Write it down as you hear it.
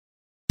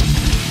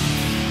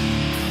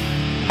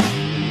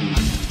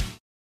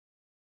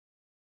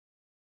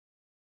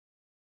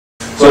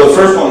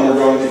first one we're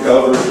going to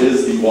cover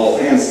is the wall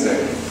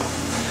handstand.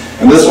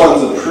 And this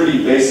one's a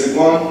pretty basic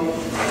one.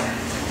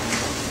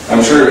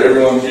 I'm sure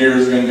everyone here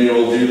is going to be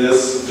able to do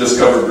this. Just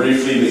cover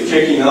briefly the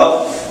kicking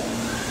up.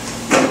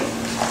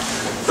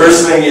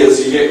 First thing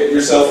is you get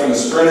yourself in a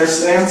sprinter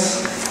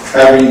stance,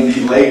 having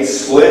the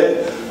legs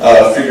split.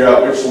 Figure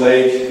out which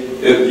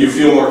leg you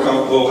feel more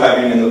comfortable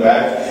having in the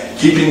back.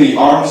 Keeping the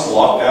arms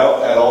locked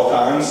out at all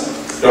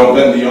times. Don't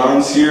bend the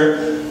arms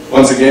here.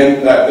 Once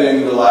again, that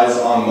then relies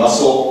on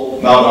muscle,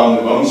 not on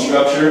the bone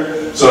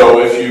structure.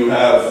 So if you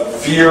have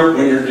fear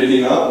when you're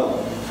getting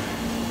up,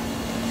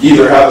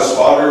 either have a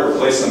spotter or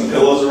place some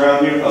pillows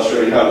around you. I'll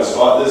show you how to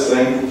spot this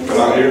thing. Come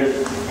out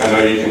here. I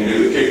know you can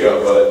do the kick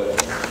up, but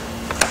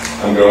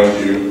I'm going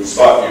to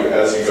spot you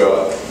as you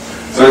go up.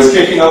 So as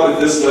kicking up with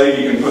this leg,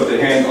 you can put the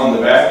hand on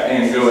the back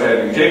and go ahead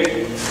and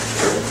kick.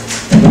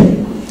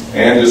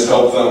 And just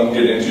help them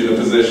get into the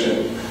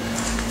position.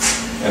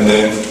 And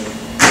then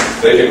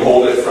they can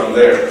hold it from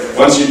there.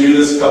 Once you do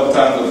this a couple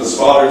times with the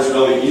spotter, it's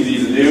really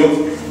easy to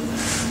do.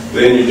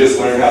 Then you just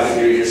learn how to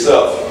do it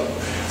yourself.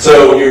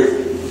 So you're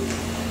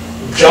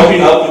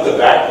jumping up with the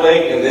back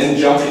leg and then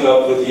jumping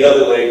up with the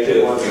other leg to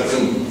get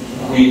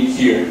some weight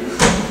here.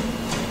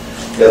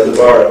 Got the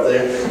bar up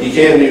there. You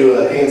can do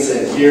a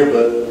handstand here,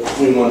 but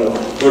we want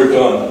to work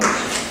on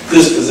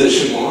this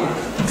position more.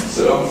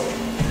 So,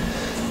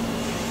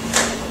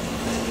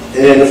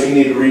 and if you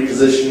need to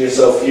reposition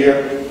yourself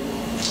here.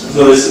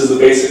 So this is the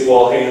basic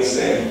wall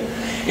handstand.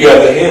 You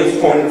have the hands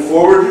pointed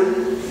forward.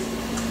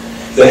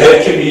 The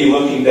head can be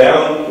looking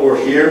down or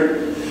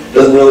here.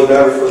 Doesn't really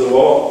matter for the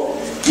wall.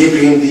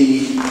 Keeping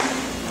the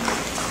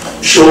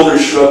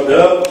shoulders shrugged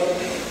up.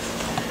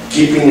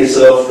 Keeping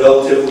yourself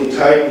relatively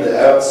tight in the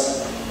abs.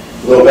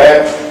 Low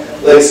back,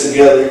 legs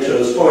together,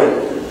 toes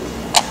pointed.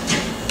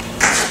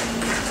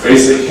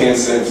 Basic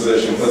handstand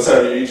position. Let's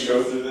have you each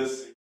go through this.